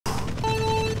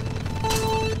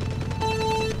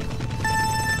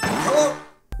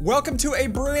Welcome to a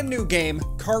brand new game,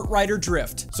 KartRider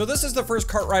Drift. So this is the first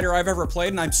KartRider I've ever played,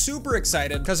 and I'm super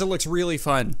excited because it looks really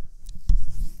fun.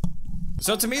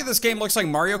 So to me, this game looks like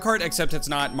Mario Kart, except it's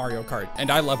not Mario Kart, and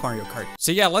I love Mario Kart.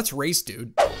 So yeah, let's race,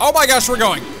 dude. Oh my gosh, we're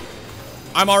going.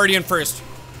 I'm already in first.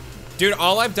 Dude,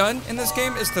 all I've done in this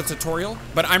game is the tutorial,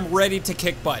 but I'm ready to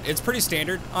kick butt. It's pretty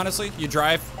standard, honestly. You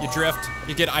drive, you drift,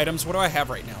 you get items. What do I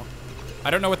have right now? I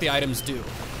don't know what the items do.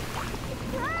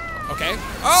 Okay.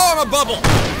 Oh, I'm a bubble.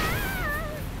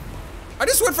 I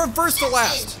just went from first to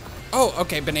last. Oh,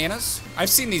 okay, bananas. I've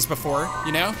seen these before,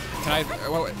 you know? Can I,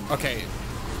 well, okay.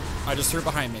 I just threw it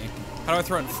behind me. How do I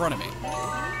throw it in front of me?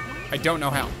 I don't know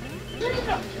how.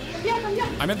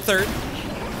 I'm in third.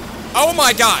 Oh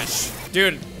my gosh.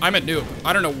 Dude, I'm a noob.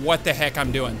 I don't know what the heck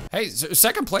I'm doing. Hey,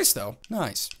 second place though.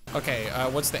 Nice. Okay,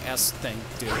 what's the S thing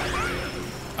do?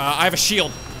 I have a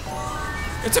shield.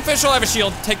 It's official, I have a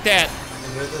shield. Take that.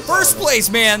 First place,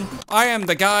 man. I am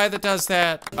the guy that does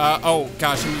that. Oh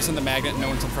gosh, I'm using the magnet. No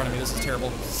one's in front of me. This is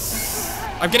terrible.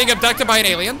 I'm getting abducted by an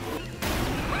alien.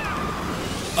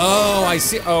 Oh, I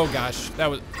see. Oh gosh, that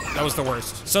was the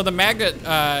worst. So the magnet,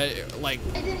 like,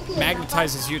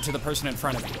 magnetizes you to the person in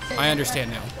front of you. I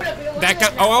understand now. That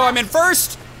guy. Oh, I'm in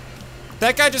first.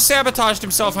 That guy just sabotaged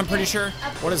himself. I'm pretty sure.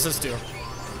 What does this do?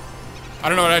 I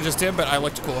don't know what I just did, but I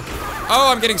looked cool.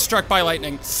 Oh, I'm getting struck by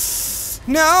lightning.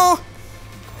 No.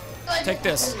 Take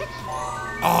this.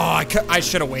 Oh, I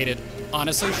should have waited.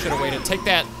 Honestly, should have waited. Take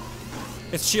that.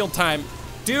 It's shield time.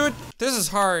 Dude, this is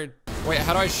hard. Wait,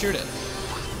 how do I shoot it?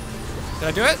 Did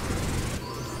I do it?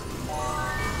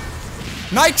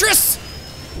 Nitrous!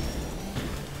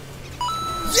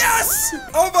 Yes!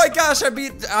 Oh my gosh,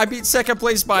 I beat second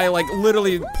place by like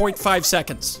literally 0.5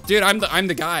 seconds. Dude, I'm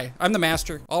the guy. I'm the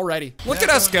master already. Look at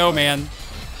us go, man.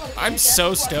 I'm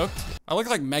so stoked. I look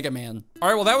like Mega Man. All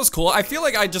right, well, that was cool. I feel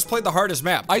like I just played the hardest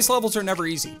map. Ice levels are never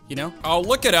easy, you know? Oh,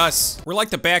 look at us. We're like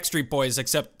the Backstreet Boys,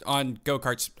 except on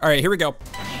go-karts. All right, here we go.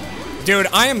 Dude,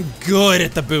 I am good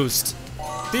at the boost.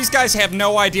 These guys have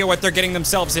no idea what they're getting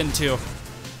themselves into. All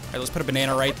right, let's put a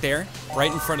banana right there,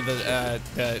 right in front of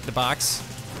the box.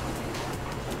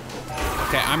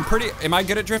 Okay, am I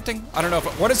good at drifting? I don't know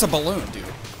what is a balloon, dude?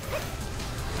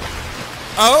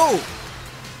 Oh,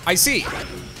 I see.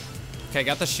 Okay,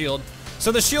 got the shield.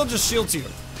 So the shield just shields you,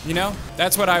 you know?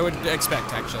 That's what I would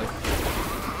expect, actually.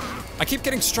 I keep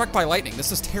getting struck by lightning.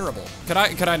 This is terrible. Could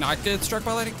I not get struck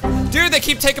by lightning? Dude, they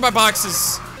keep taking my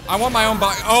boxes. I want my own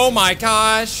box. Oh my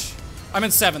gosh. I'm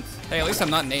in 7th. Hey, at least I'm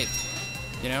not in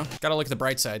 8th. You know? Gotta look at the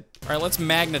bright side. All right, let's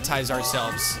magnetize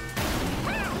ourselves.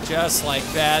 Just like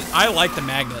that. I like the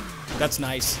magnet. That's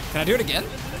nice. Can I do it again?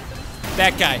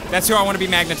 That guy. That's who I want to be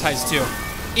magnetized to.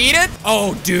 Eat it?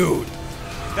 Oh, dude.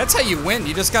 That's how you win.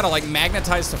 You just gotta like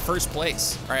magnetize to first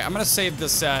place. All right, I'm gonna save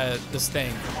this this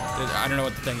thing. I don't know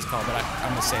what the thing's called, but I'm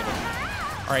gonna save it.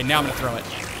 All right, now I'm gonna throw it.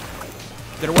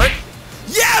 Did it work?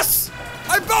 Yes!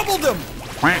 I bubbled him!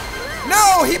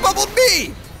 No, he bubbled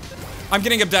me! I'm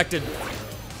getting abducted.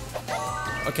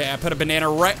 Okay, I put a banana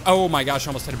right. Oh my gosh,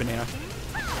 I almost hit a banana.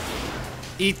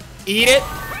 Eat it.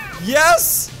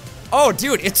 Yes! Oh,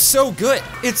 dude, it's so good.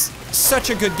 It's such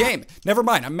a good game. Never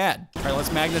mind, I'm mad. All right,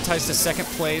 let's magnetize to second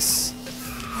place.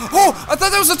 Oh, I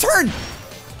thought that was a turn.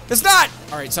 It's not.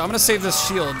 All right, so I'm gonna save this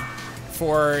shield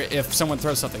for if someone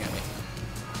throws something at me.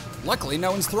 Luckily,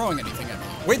 no one's throwing anything at me.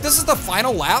 Wait, this is the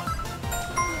final lap?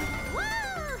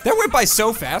 That went by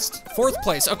so fast. 4th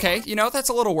place, okay, you know, that's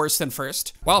a little worse than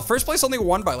first. Wow, first place only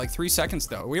won by like 3 seconds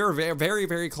though. We were very, very,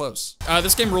 very close.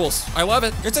 This game rules. I love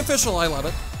it. It's official, I love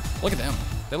it. Look at them.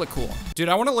 They look cool. Dude,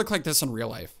 I wanna look like this in real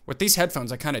life. With these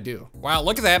headphones, I kinda do. Wow,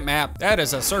 look at that map. That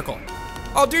is a circle.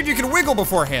 Oh, dude, you can wiggle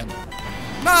beforehand.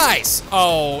 Nice.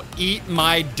 Oh, eat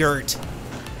my dirt.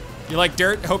 You like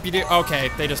dirt? Hope you do.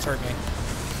 Okay, they just hurt me.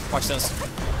 Watch this.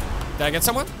 Did I get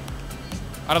someone?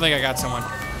 I don't think I got someone.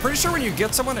 Pretty sure when you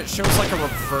get someone, it shows like a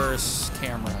reverse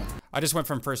camera. I just went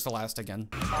from first to last again.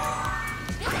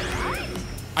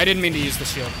 I didn't mean to use the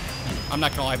shield. I'm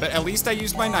not gonna lie, but at least I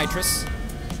used my nitrous.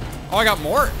 Oh, I got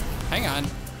more. Hang on.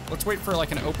 Let's wait for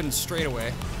like an open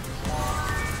straightaway.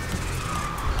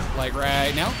 Like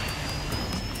right now.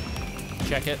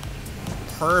 Check it.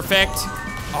 Perfect.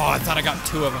 Oh, I thought I got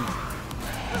 2 of them.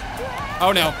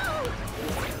 Oh no.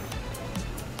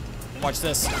 Watch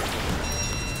this.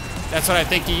 That's what I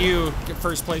think of you,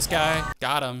 first place guy.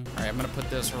 Got him. All right, I'm gonna put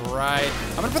this right.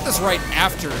 I'm gonna put this right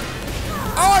after.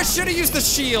 Oh, I should have used the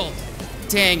shield.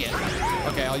 Dang it.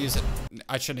 Okay, I'll use it.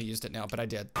 I shouldn't have used it now, but I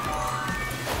did.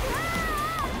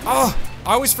 Oh,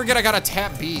 I always forget I gotta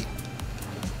tap B.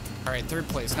 All right, 3rd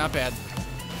place, not bad.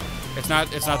 It's not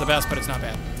the best, but it's not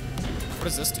bad. What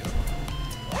does this do?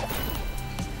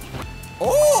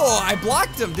 Oh, I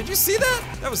blocked him. Did you see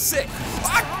that? That was sick.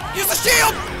 Ah, use the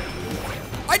shield.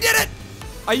 I did it.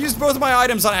 I used both of my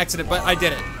items on accident, but I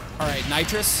did it. All right,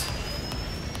 nitrous.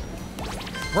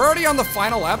 We're already on the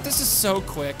final lap. This is so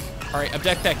quick. All right,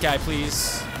 abduct that guy,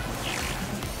 please.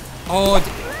 Oh,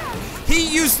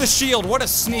 he used the shield. What a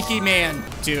sneaky man.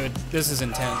 Dude, this is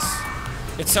intense.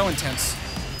 It's so intense.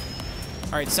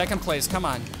 All right, second place. Come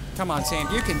on. Come on,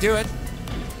 Sam. You can do it.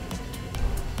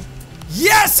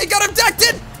 Yes, he got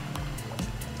abducted.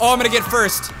 Oh, I'm gonna get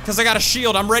first because I got a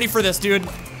shield. I'm ready for this, dude.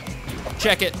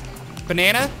 Check it.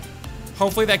 Banana.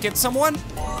 Hopefully that gets someone.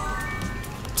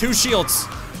 2 shields.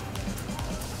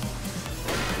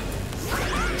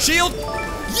 Shield.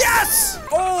 Yes!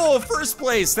 Oh, first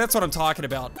place. That's what I'm talking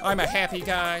about. I'm a happy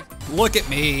guy. Look at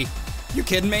me. You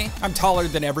kidding me? I'm taller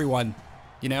than everyone.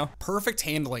 You know? Perfect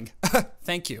handling.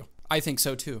 Thank you. I think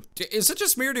so too. Is it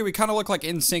just me or do we kind of look like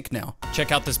in sync now?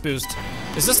 Check out this boost.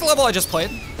 Is this the level I just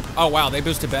played? Oh wow, they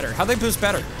boosted better. How'd they boost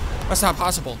better? That's not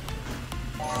possible.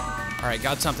 All right,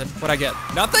 got something. What'd I get?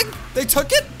 Nothing? They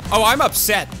took it? Oh, I'm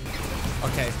upset.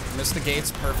 Okay, missed the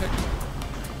gates, perfect.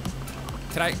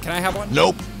 Can I have one?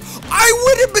 Nope. I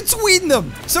went in between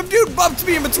them. Some dude bumped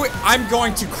me in between. I'm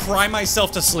going to cry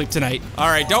myself to sleep tonight. All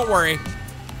right, don't worry.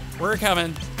 We're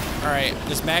coming. All right,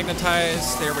 just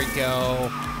magnetize. There we go.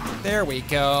 There we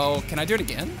go. Can I do it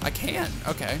again? I can.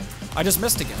 Okay. I just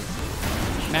missed again.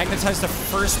 Magnetize to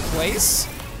first place.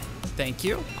 Thank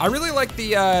you. I really like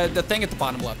the thing at the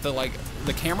bottom left.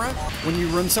 The camera. When you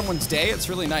ruin someone's day, it's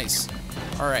really nice.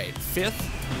 All right,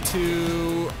 5th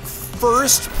to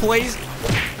first place.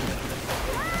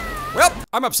 Well,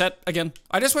 I'm upset again.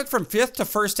 I just went from 5th to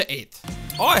 1st to 8th.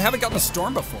 Oh, I haven't gotten a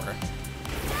storm before.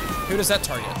 Who does that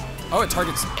target? Oh, it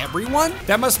targets everyone?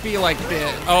 That must be like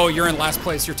the, oh, you're in last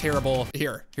place, you're terrible.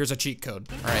 Here's a cheat code.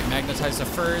 All right, magnetize the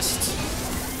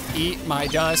first. Eat my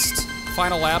dust.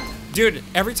 Final lap. Dude,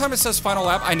 every time it says final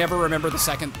lap, I never remember the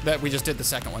second, that we just did the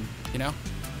second one, you know?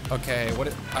 Okay,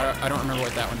 I don't remember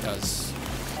what that one does.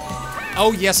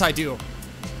 Oh, yes, I do.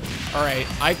 All right,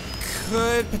 I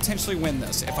could potentially win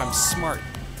this if I'm smart.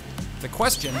 The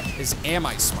question is, am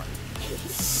I smart?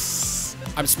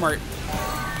 I'm smart.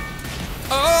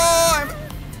 Oh,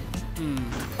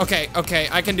 Okay,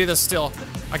 I can do this still.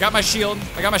 I got my shield.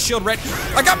 I got my shield ready.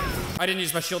 I didn't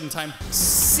use my shield in time.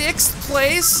 6th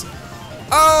place?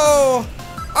 Oh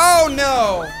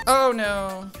no. Oh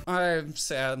no. I'm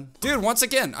sad. Dude, once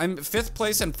again, I'm 5th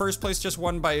place and 1st place just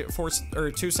won by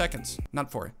 2 seconds.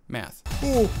 Not 4, math.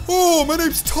 Oh, my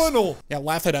name's Tunnel. Yeah,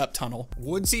 laugh it up, Tunnel.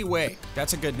 Woodsy Way.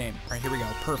 That's a good name. All right, here we go.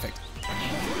 Perfect.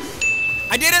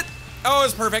 I did it. Oh, it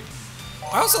was perfect.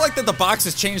 I also like that the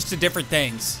boxes changed to different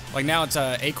things. Like now it's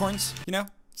acorns, you know?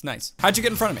 It's nice. How'd you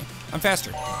get in front of me? I'm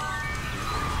faster.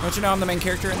 Don't you know I'm the main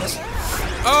character in this?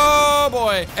 Oh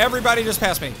boy, everybody just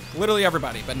passed me. Literally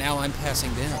everybody, but now I'm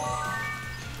passing them.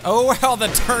 Oh wow, the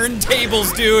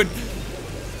turntables, dude.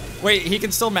 Wait, he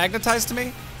can still magnetize to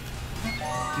me?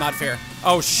 Not fair.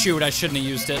 Oh shoot, I shouldn't have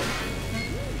used it.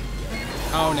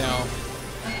 Oh no.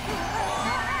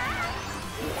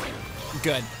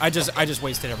 Good. I just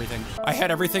wasted everything. I had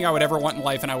everything I would ever want in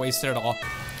life and I wasted it all.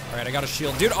 All right, I got a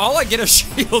shield. Dude, all I get is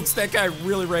shields. That guy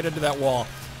really right into that wall.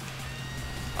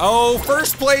 Oh,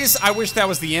 1st place. I wish that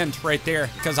was the end right there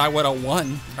because I would have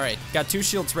won. All right, got 2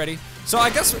 shields ready. So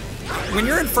I guess when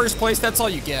you're in 1st place, that's all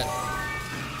you get.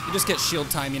 You just get shield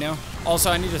time, you know? Also,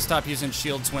 I need to stop using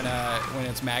shields when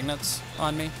it's magnets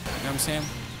on me. You know what I'm saying?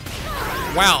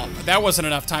 Wow, that wasn't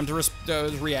enough time to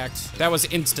react. That was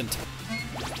instant.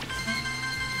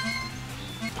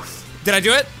 Did I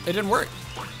do it? It didn't work.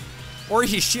 Or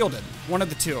he shielded. One of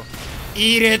the two.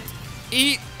 Eat it.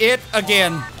 Eat it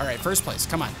again. All right, 1st place.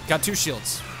 Come on. Got 2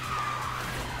 shields.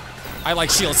 I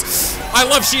like shields. I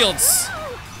love shields.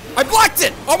 I blocked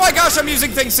it. Oh my gosh, I'm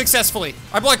using things successfully.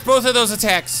 I blocked both of those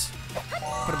attacks.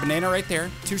 Put a banana right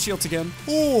there. 2 shields again.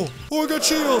 Oh, I got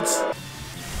shields.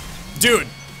 Dude,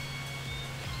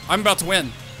 I'm about to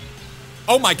win.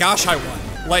 Oh my gosh, I won.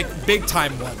 Like, big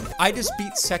time won. I just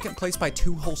beat 2nd place by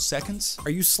 2 whole seconds.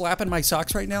 Are you slapping my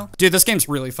socks right now? Dude, this game's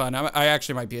really fun. I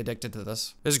actually might be addicted to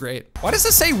this. This is great. Why does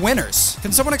this say winners?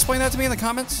 Can someone explain that to me in the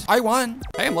comments? I won.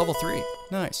 I am level 3.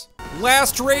 Nice.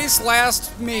 Last race,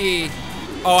 last me.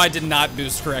 Oh, I did not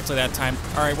boost correctly that time.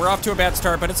 All right, we're off to a bad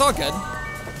start, but it's all good.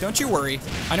 Don't you worry.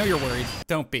 I know you're worried.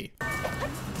 Don't be.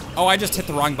 Oh, I just hit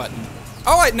the wrong button.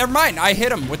 Oh, never mind. I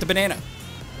hit him with the banana.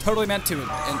 Totally meant to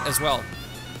as well.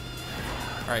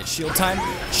 All right, shield time.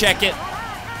 Check it.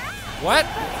 What?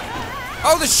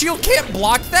 Oh, the shield can't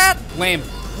block that? Lame.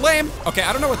 Lame. Okay,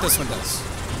 I don't know what this one does.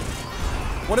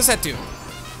 What does that do?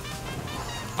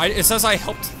 It says I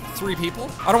helped 3 people?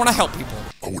 I don't want to help people.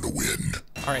 I want to win.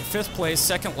 All right, 5th place,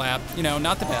 2nd lap. You know,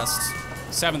 not the best.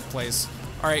 7th place.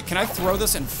 All right, can I throw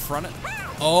this in front of...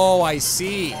 Oh, I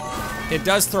see. It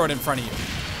does throw it in front of you.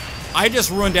 I just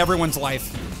ruined everyone's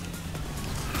life.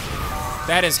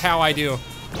 That is how I do.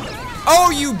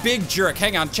 Oh, you big jerk.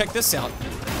 Hang on, check this out.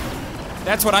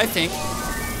 That's what I think.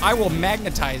 I will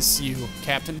magnetize you,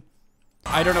 Captain.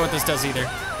 I don't know what this does either.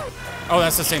 Oh,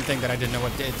 that's the same thing that I didn't know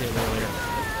what it did earlier.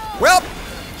 Well,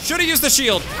 should have used the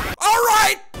shield. All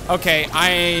right. Okay,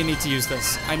 I need to use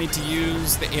this. I need to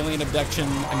use the alien abduction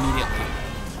immediately.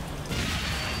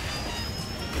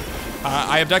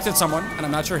 I abducted someone, and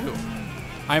I'm not sure who.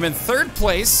 I'm in 3rd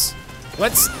place.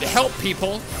 Let's help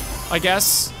people, I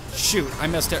guess. Shoot, I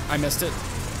missed it. I missed it.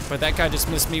 But that guy just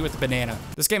missed me with the banana.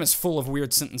 This game is full of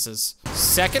weird sentences.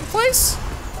 2nd place?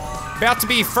 About to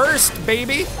be 1st,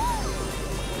 baby.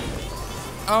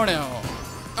 Oh no.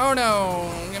 Oh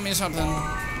no. Give me something.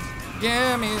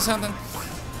 Give me something.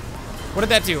 What did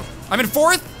that do? I'm in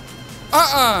 4th?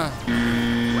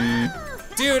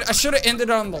 Dude, I should have ended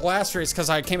on the last race because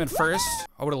I came in 1st.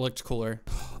 I would have looked cooler.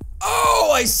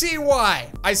 Oh, I see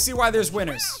why. I see why there's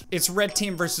winners. It's red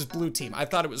team versus blue team. I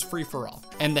thought it was free for all.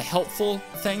 And the helpful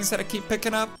things that I keep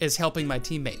picking up is helping my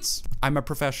teammates. I'm a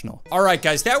professional. All right,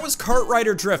 guys, that was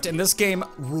KartRider Drift, and this game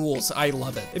rules. I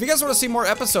love it. If you guys want to see more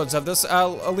episodes of this,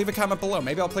 I'll leave a comment below.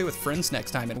 Maybe I'll play with friends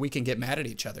next time and we can get mad at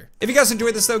each other. If you guys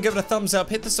enjoyed this though, give it a thumbs up,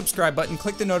 hit the subscribe button,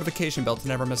 click the notification bell to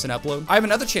never miss an upload. I have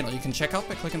another channel you can check out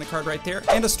by clicking the card right there,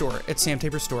 and a store at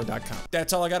samtaborstore.com.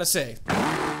 That's all I gotta say.